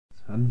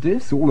And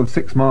this, all of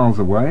 6 miles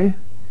away?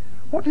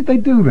 What did they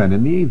do then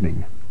in the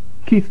evening?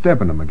 Keith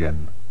Debenham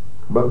again.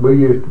 But we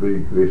used to be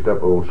dressed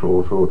up all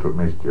sorts of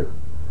mischief.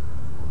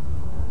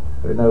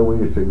 You know, we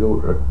used to go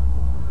to a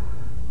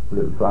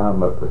little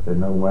farm up there,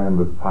 no man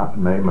with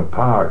name of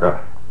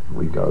Parker.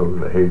 We go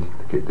over the hedge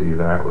to get these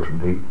apples,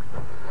 and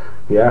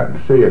he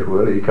happened to see us.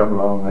 Well, he come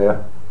along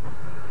there.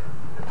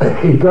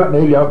 He got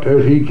nearly up to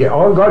us. He get,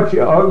 I got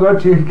you, I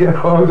got you,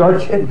 I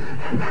got you.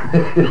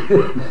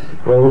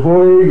 Well,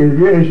 before he could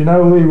get us, you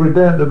know, we were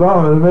down at the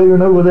bottom of the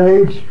moving over the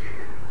hedge.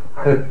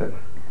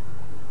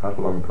 That's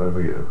a long time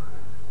ago.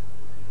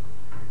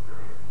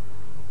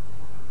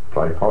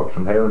 Play fox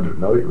and hounds at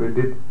night, we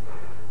did.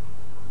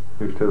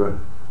 Used to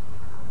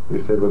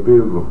have a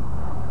bugle.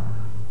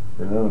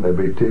 You know, and there'd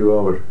be 2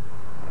 hours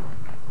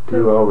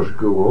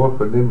go off,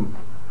 and then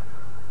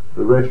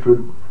the rest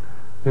would,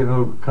 you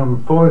know, come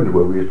and find us.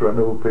 Well, we used to run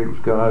over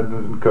people's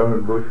gardens and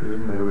currant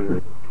bushes and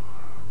everything.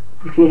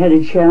 If you had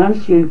a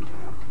chance, you'd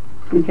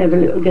have a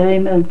little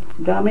game of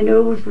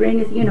dominoes or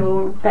anything, you know,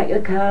 or a pack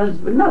of cards,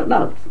 but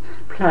not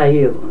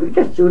play,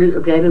 just do a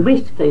little game. And we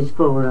used to play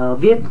 4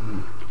 of you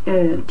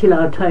till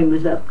our time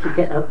was up to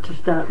get up to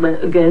start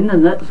work again,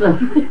 and that's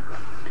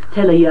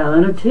tell a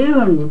yarn or two,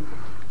 and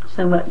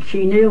so much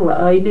she knew,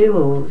 what I knew,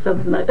 or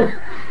something like that.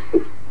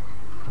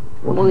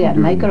 Well, we had to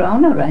make our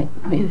own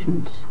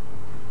amusements,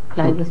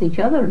 play with each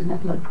other and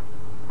that, like,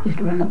 used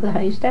to run up the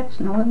haystacks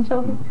and all that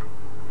sort of,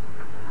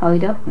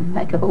 hide up and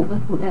make a hole.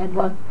 We had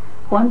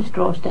one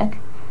straw stack.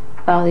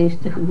 Father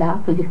used to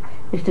laugh, we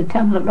used to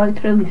tumble it right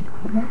through.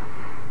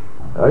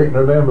 I can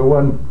remember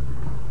one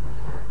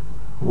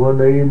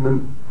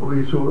evening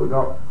we sort of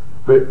got a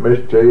bit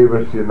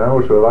mischievous, you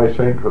know, so I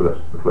sent for the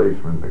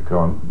policeman to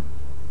come.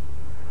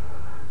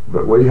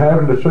 But we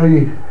happened to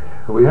see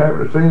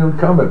them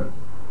coming.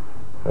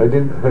 They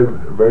didn't have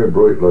very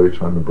bright lights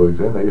on the boys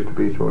then. They used to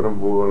be sort of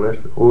more or less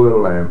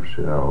oil lamps,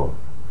 you know.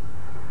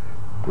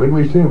 When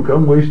we see them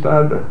come, we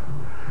started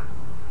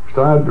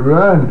to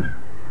run.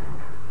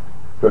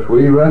 Because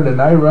we run, and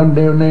they run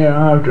down there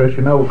after us,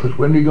 you know, because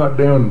when we got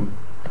down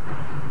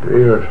to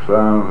Ayers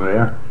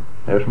Farm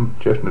there's some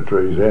chestnut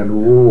trees there, and the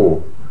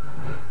wall.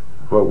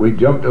 Well, we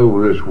jumped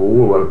over this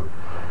wall. Well,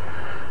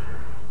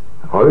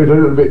 I was a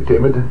little bit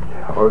timid.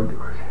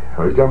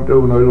 I jumped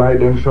over and I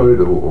laid inside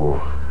the wall.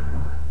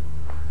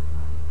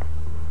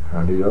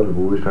 And the other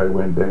boys, they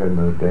went down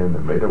the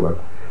middle. Well,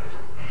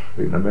 I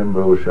can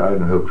remember old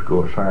Sergeant Hooks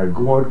saying,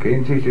 "Go on,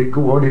 Kinsey," he said,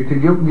 "go on," he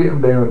said, "you can get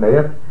him down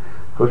there."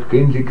 Because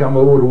Kinsey come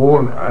over the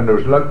wall, and there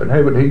was luck in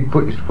heaven, he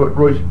put his foot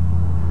right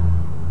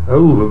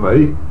over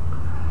me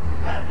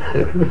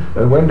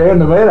and went down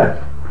the middle.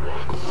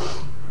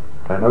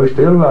 And I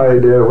still lay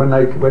there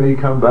when he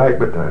come back,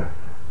 but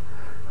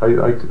I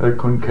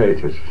couldn't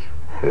catch us.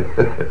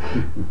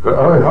 But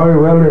I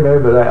well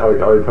remember that. I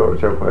thought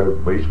to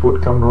myself, his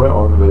foot come right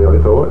on me, I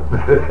thought.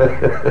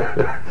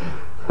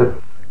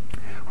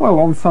 Well,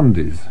 on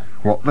Sundays,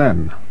 what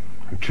then?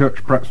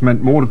 Church perhaps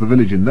meant more to the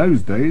village in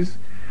those days,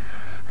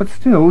 but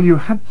still you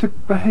had to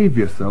behave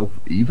yourself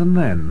even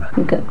then.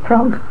 You got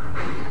frog.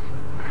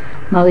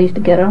 Mother used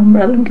to get her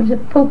umbrella and give us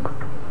a poke.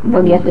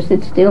 Well, you had to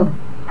sit still.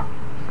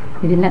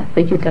 You didn't have to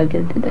fidget like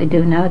they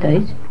do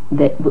nowadays.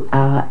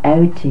 Our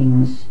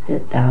outings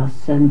at our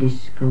Sunday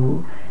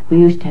school, we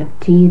used to have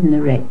tea in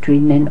the rectory,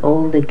 and then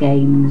all the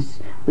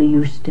games we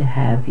used to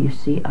have, you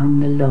see,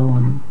 on the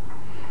lawn.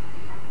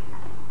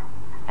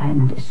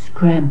 And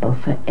scramble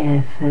for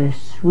air for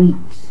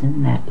sweets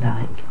and that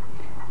like.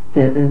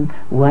 The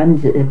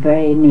ones that are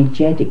very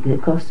energetic,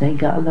 of course they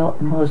got a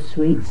lot more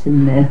sweets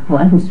than the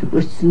ones that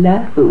were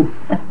slow.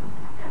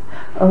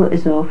 Oh, it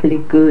was awfully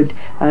good.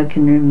 I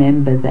can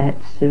remember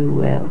that so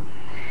well.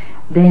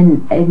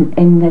 Then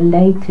in the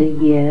later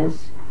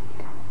years,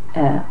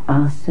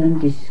 our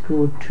Sunday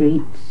school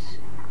treats,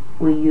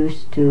 we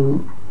used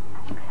to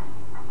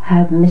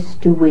have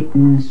Mr.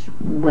 Whitten's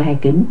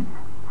wagon,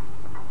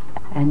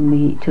 and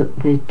we took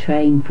the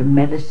train from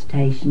Mellis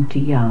Station to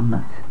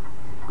Yarmouth.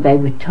 They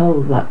were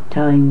told what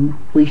time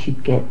we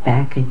should get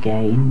back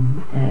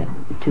again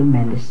to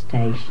Mellis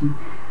Station,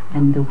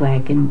 and the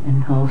wagon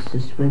and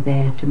horses were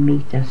there to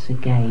meet us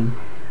again,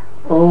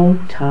 all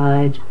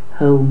tired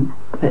home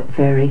but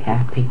very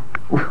happy.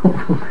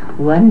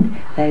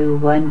 They were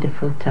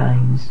wonderful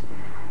times.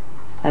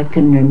 I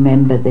can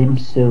remember them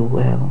so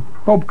well.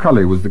 Bob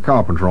Cully was the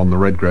carpenter on the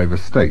Redgrave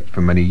estate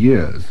for many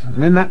years,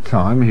 and in that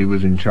time he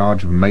was in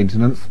charge of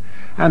maintenance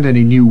and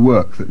any new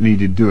work that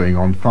needed doing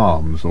on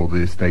farms or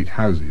the estate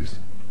houses.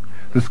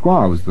 The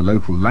squire was the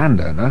local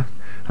landowner,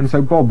 and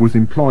so Bob was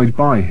employed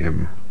by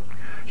him.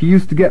 He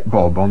used to get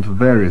Bob onto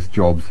various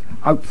jobs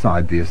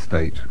outside the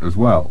estate as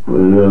well.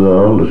 Well,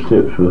 all the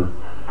steps were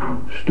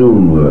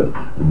stonework,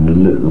 and the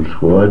little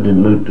squire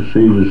didn't like to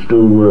see the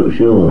stonework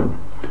showing,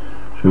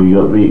 so he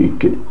got me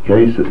to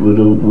case it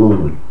without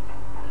moving.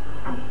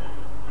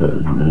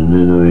 And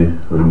then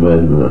I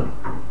made my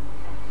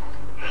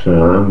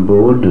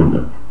soundboard,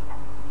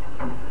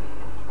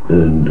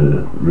 and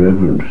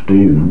Reverend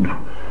Stevens,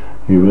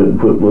 he went and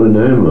put my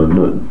name on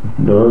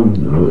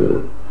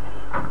that.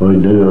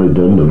 I'd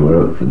done the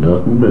work for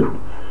nothing, but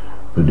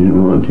I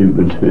didn't want him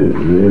to do it,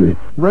 really.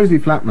 Rosie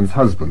Flatman's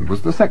husband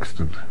was the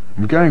sexton,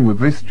 and going with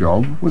this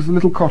job was the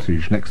little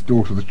cottage next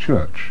door to the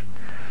church.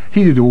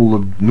 He did all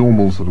the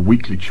normal sort of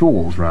weekly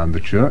chores round the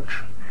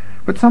church,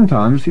 but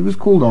sometimes he was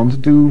called on to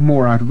do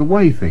more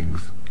out-of-the-way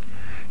things.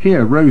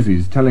 Here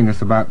Rosie's telling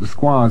us about the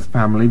Squire's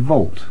family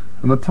vault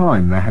and the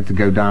time they had to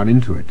go down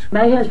into it.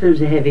 My husband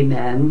was a heavy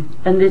man,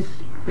 and this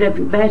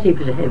Reverend Batty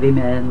was a heavy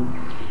man.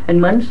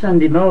 And one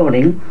Sunday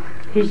morning,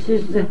 he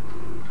says,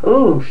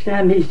 "Oh,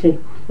 Sam," he said,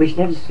 "we should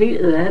have a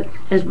suite of that."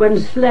 As one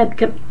slab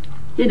kept,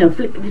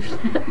 flipping his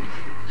slab.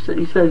 So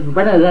he said,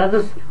 "One of the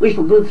others, we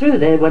shall go through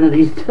there one of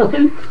these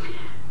times."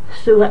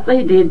 So what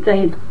they did,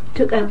 they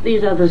took out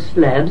these other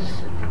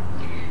slabs,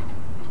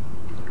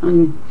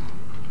 and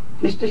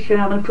Mr.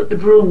 Sharman put the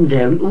broom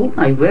down. "Oh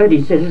my word,"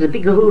 he said, "there's a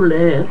big hole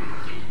there."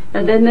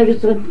 And then there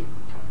was a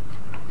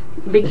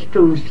big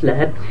stone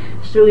slab,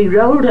 so he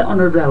rolled it on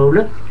a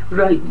roller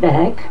right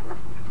back,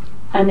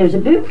 and there was a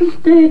beautiful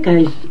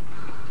staircase.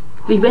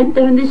 We went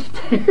down this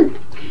stairs,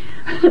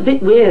 a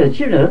bit weird,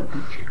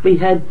 We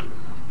had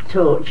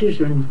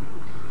torches, and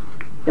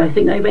I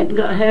think I went and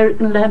got a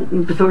Hurricane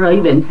lamp before I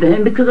went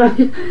there,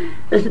 because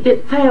it's a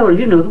bit foul,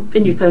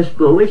 when you first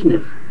go, isn't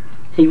it?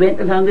 He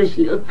went along this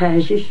little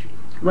passage,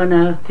 one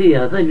after the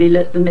other. We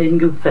let the men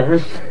go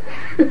first.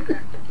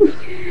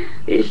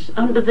 It's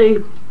under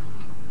the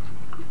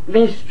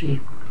vestry.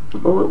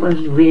 Oh, it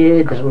was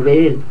weird,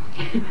 weird.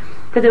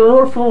 But they were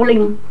all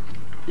falling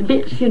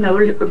bits,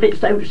 little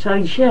bits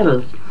outside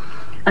shelves.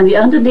 And the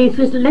underneath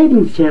was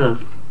leaden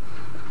shelves.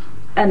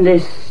 And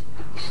there's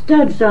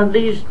studs on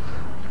these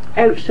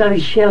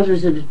outside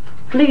shelves as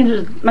clean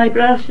as my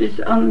brasses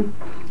on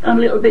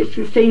little bits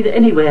you see that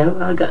anywhere.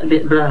 I got a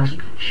bit of brass,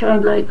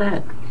 shine like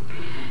that.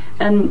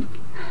 And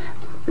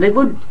they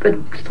would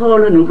have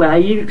fallen away.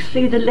 You could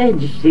see the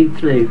ledge see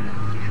through.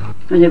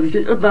 And there was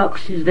little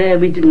boxes there.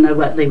 We didn't know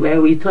what they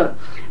were. We thought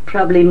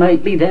probably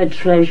might be their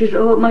treasures,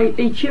 or it might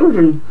be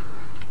children.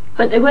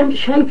 But they weren't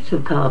shapes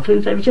of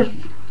coffins. They were just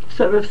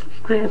sort of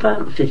square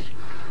boxes.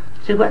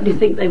 So what do you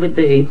think they would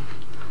be?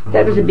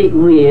 That was a bit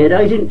weird.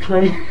 I didn't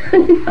try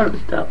not to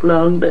stop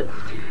long, but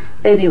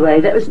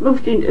anyway, that was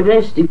most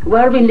interesting.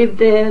 While we lived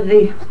there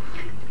the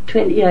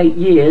 28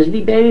 years,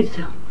 we buried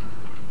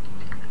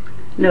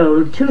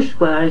two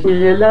squires.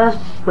 The last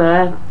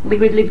squire, we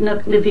were living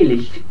up in the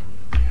village.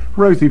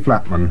 Rosie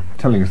Flatman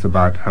telling us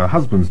about her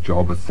husband's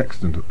job as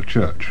sexton at the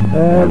church.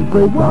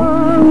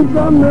 Everyone's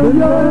a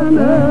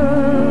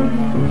millionaire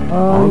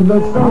on the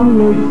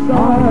sunlit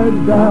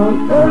side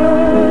down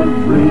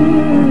every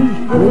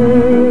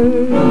street.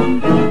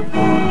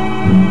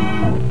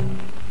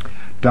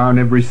 Down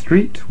Every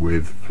Street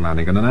with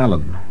Flanagan and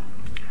Allen.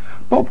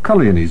 Bob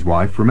Cully and his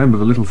wife remember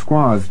the little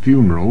squire's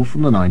funeral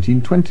from the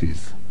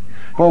 1920s.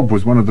 Bob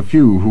was one of the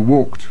few who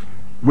walked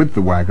with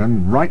the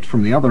wagon right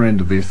from the other end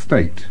of the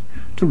estate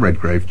to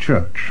Redgrave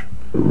Church.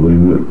 We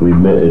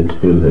met at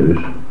Hill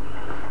House,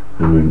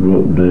 and we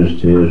walked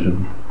downstairs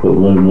and put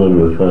one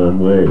of the farm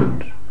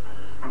wagons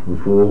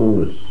with 4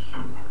 horses.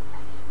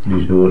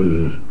 These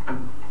horses,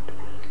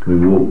 we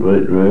walked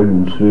right round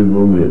and through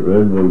Broomhill,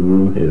 round by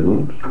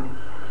Broomhill,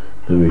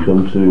 then we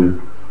come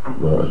to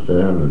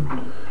Marstown and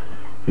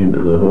into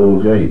the Hall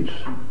gates,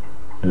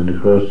 and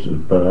across the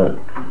park,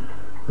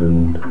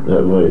 and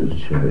that way to the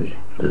church.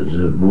 There's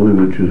a boy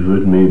which was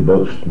with me in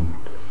Buxton.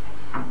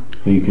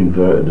 He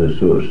converted a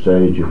sort of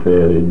stage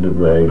affair in the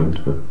wagon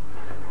for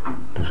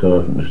the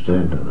carpenter to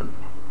stand on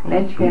it.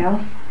 Ledge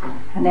girl,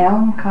 an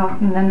elm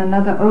carton and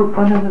another oak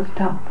one at the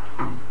top.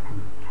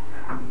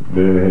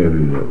 Very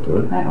heavy that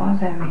was. That was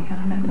heavy, I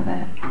remember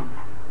that.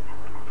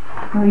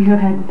 Oh, you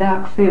had a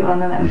dark suit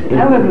on and that was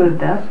covered with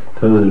dust.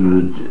 Covered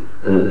with,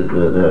 that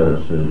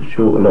was a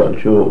lot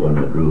short on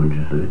that road,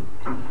 you see.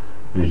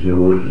 This the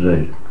horses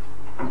ate.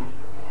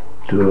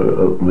 Tore it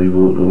up and we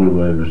walked all the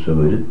way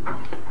beside it.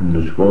 And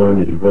the squire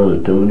and his brother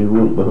Tony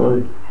walked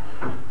behind.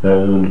 They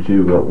only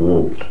 2 got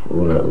walked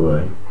all that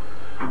way.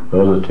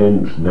 All the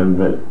tents and them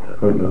back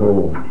front the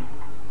hall.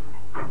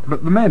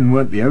 But the men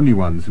weren't the only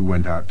ones who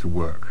went out to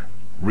work.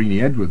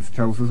 Renee Edwards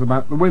tells us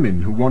about the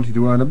women who wanted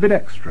to earn a bit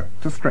extra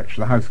to stretch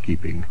the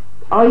housekeeping.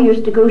 I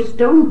used to go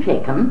stone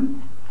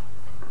picking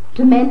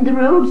to mend the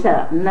roads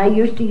up, and I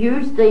used to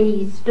use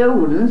the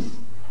stones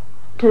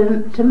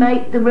to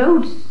make the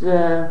roads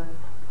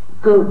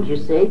good, you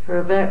see, for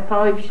about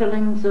 5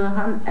 shillings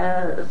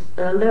a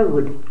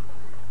load.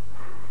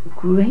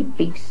 Great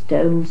big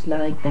stones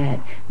like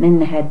that. And then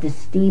they had the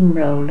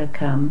steamroller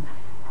come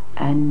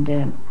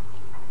and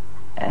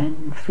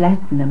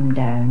flatten them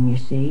down, you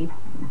see,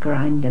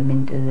 grind them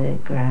into the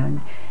ground,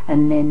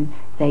 and then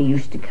they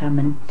used to come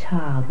and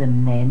tar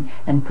them then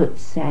and put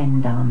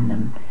sand on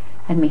them,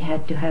 and we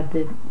had to have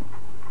the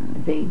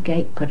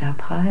gate put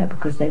up higher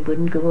because they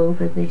wouldn't go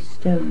over the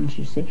stones,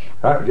 you see.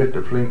 That was just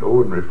a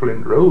ordinary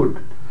flint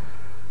road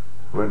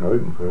when I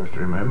can first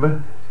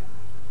remember.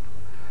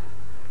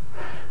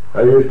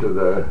 I used to,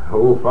 the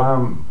whole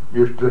farm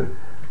used to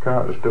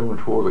cart the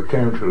stones for the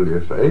council, you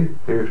see.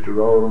 They used to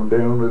roll them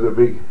down with a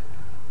big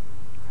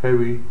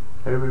heavy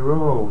heavy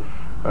rolls.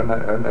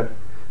 And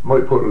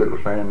might put a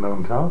little sand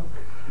on top,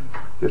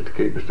 just to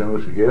keep the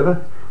stones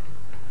together.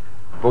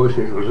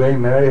 Bicycles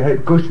then, they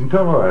had cushion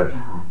tyres.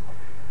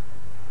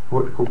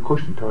 What they call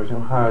cushion tyres, you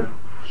know, hard,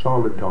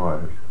 solid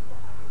tyres.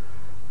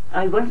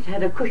 I once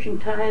had a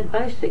cushion-tired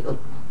bicycle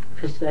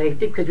for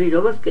safety because we'd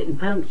always getting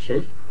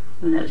punctures,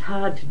 and it was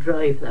hard to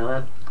drive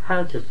though,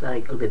 hard to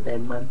cycle with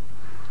them one.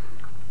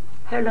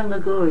 How long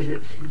ago is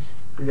it since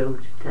the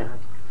roads started?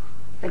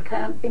 I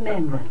can't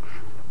remember.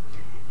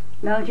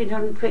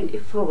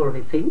 1924,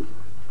 I think.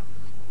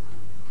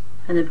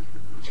 And the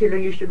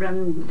children used to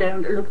run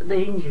down to look at the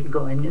engine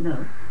going, you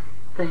know.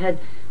 They had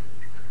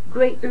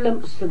great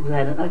lumps of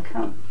granite, I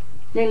can't,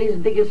 nearly as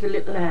big as a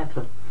little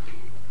apple.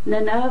 And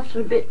then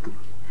after a bit,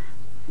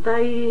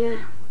 they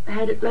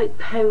had it like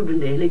powder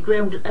nearly,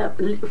 ground it up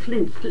in little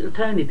flints, little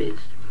tiny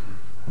bits.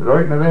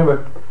 Right in the name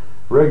of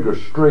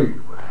Redgrave Street,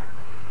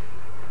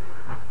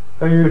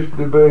 there used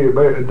to be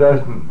about a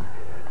dozen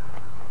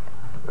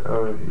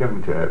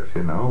young chaps,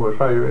 you know,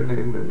 say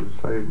in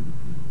say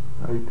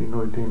 18,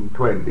 19,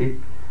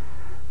 20,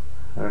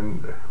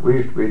 and we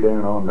used to be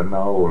down on the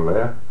knoll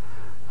there,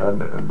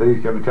 and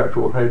these young chaps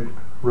all had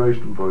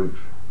racing bikes.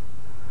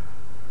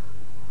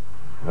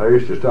 They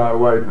used to start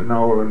away from the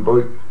knoll and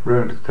bike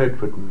round to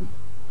Thetford and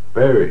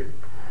Bury.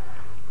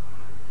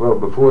 Well,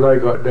 before they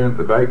got down to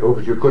the bike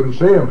office, you couldn't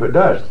see them for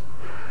dust.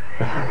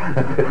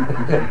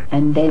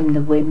 And then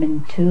the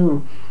women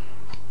too,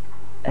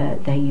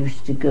 they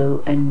used to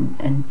go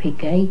and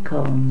pick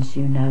acorns,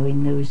 you know,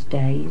 in those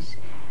days.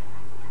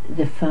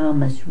 The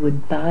farmers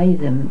would buy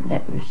them.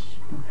 That was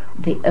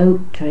the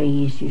oak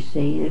trees, you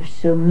see. There were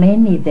so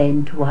many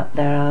then to what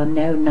there are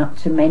now. Not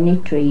so many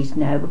trees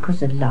now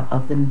because a lot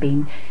of them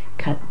been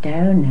cut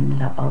down and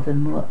a lot of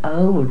them were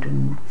old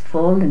and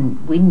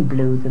fallen. Wind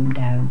blew them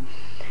down.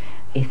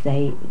 If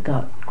they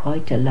got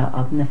quite a lot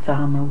of them, the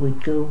farmer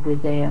would go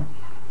with their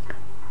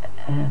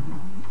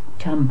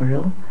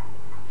tumbrel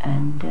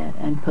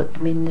and put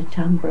them in the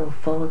tumbrel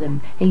for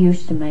them. He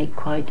used to make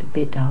quite a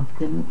bit of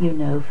them, you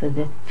know, for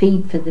the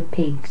feed for the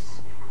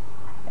pigs,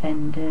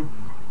 and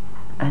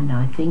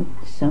I think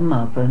some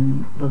of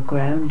them were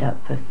ground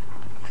up for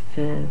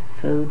food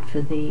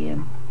for the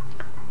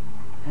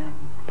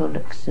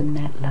bullocks and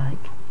that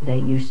like. They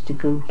used to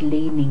go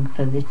gleaning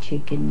for the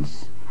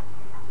chickens,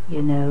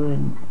 you know,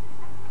 and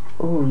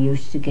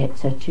used to get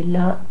such a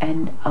lot.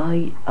 And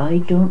I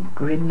don't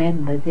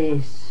remember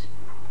this,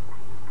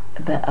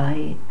 but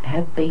I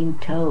have been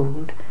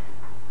told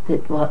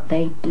that what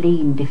they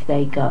gleaned, if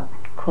they got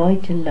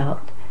quite a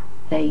lot,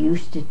 they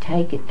used to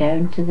take it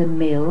down to the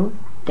mill,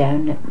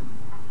 down at,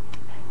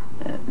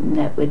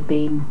 that would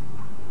be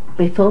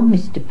before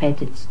Mr.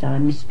 Pettit's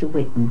time, Mr.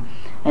 Whitten,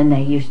 and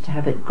they used to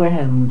have it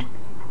ground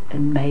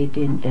and made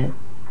into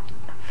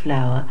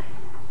flour,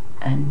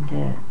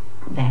 and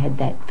they had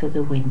that for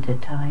the winter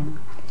time.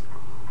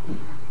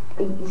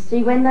 You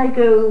see, when they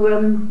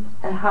go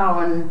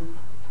harrowing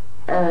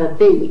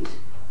beet,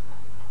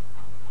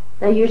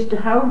 they used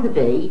to hoe the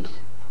beet,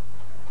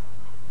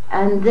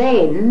 and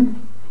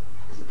then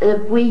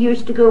we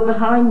used to go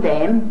behind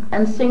them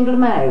and single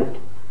them out.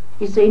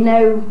 You see,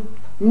 now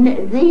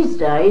these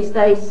days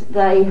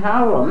they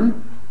harrow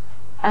them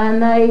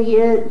and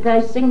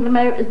they single them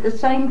out at the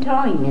same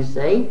time, you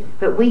see,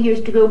 but we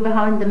used to go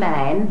behind the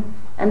man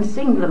and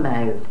single them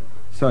out.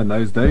 So in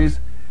those days,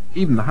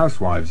 even the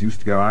housewives used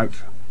to go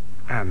out,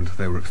 and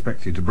they were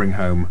expected to bring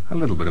home a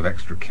little bit of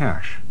extra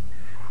cash.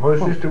 My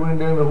sister went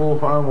down the whole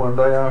farm one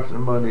day after the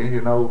money,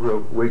 you know, a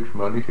week's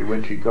money.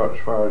 When she got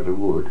as far as the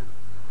wood,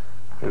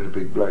 there's a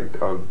big black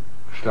dog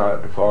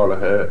started to follow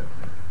her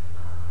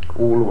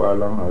all the way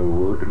along the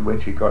wood, and when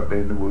she got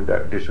down the wood,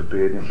 that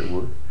disappeared into the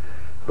wood.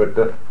 But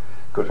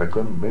because I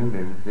couldn't bend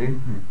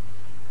anything,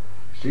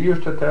 she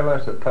used to tell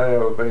us a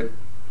tale about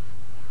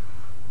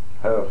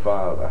her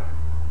father.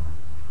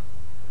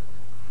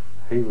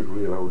 He was a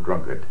real old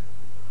drunkard.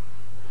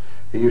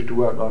 He used to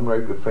work on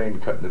Redgrave Fen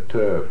cutting the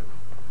turf.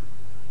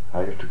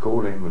 I used to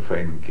call him the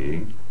Fen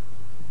King.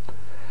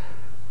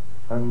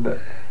 And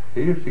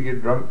he used to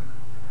get drunk,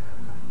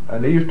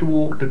 and he used to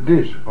walk to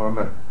this on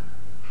a,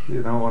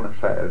 you know, on a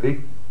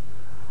Saturday.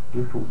 He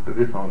used to walk to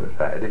this on a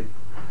Saturday.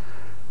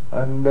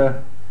 And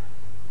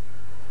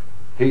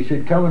he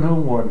said, coming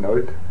home one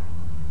night,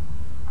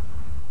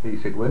 he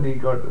said when he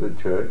got to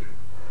the church,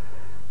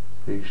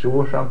 he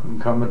saw something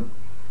coming,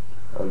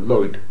 a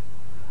light,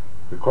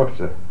 across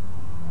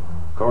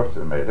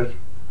the meadows.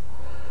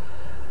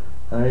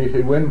 And he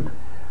said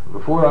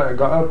before I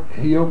got up,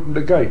 he opened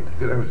the gate.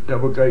 There was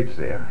double gates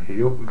there.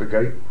 He opened the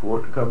gate for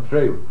it to come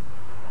through.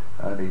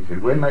 And he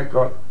said when they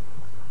got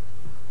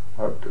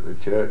up to the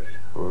church,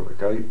 or the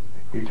gate,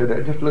 he said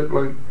it just looked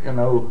like, you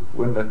know,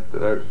 when there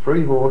was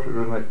 3 horses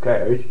in a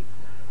carriage,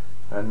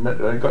 and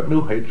they got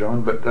new heads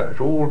on, but that's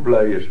all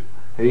blaze.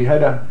 He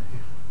had a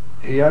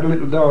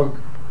little dog,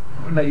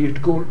 and they used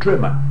to call it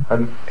Trimmer.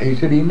 And he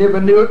said he never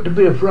knew it to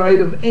be afraid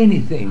of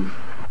anything.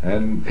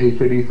 And he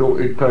said he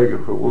thought he'd take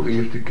it for a walk. He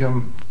used to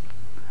come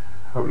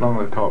up along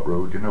the top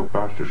road, you know,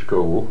 past the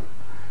school,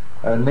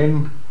 and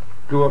then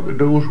go up the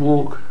Doors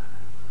Walk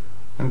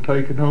and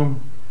taken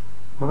home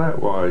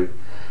that way.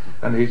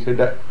 And he said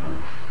that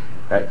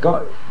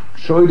got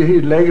side of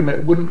his leg and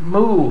it wouldn't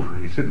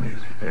move. He said,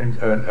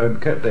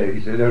 and kept there.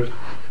 He said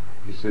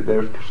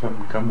there's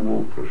someone come and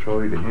walk to the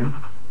side of him.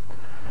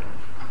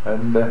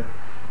 And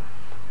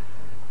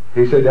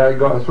he said I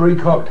got a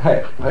 3-cocked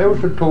hat, ever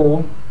so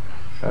tall,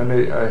 and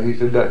he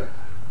said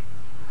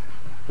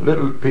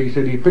he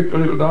said he picked the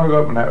little dog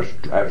up and I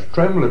was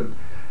trembling.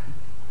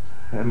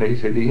 And he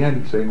said he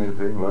hadn't seen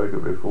anything like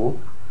it before.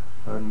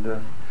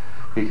 And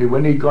he said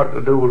when he got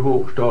to do his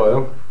walk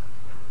style,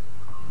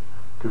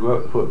 to go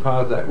up the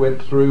footpath that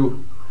went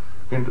through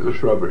into the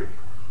shrubbery,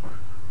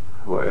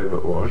 whatever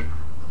it was.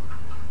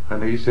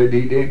 And he said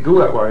he didn't go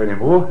that way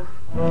anymore.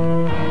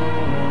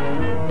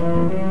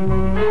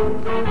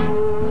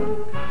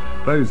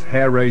 Those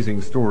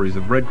hair-raising stories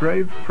of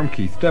Redgrave from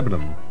Keith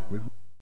Debenham.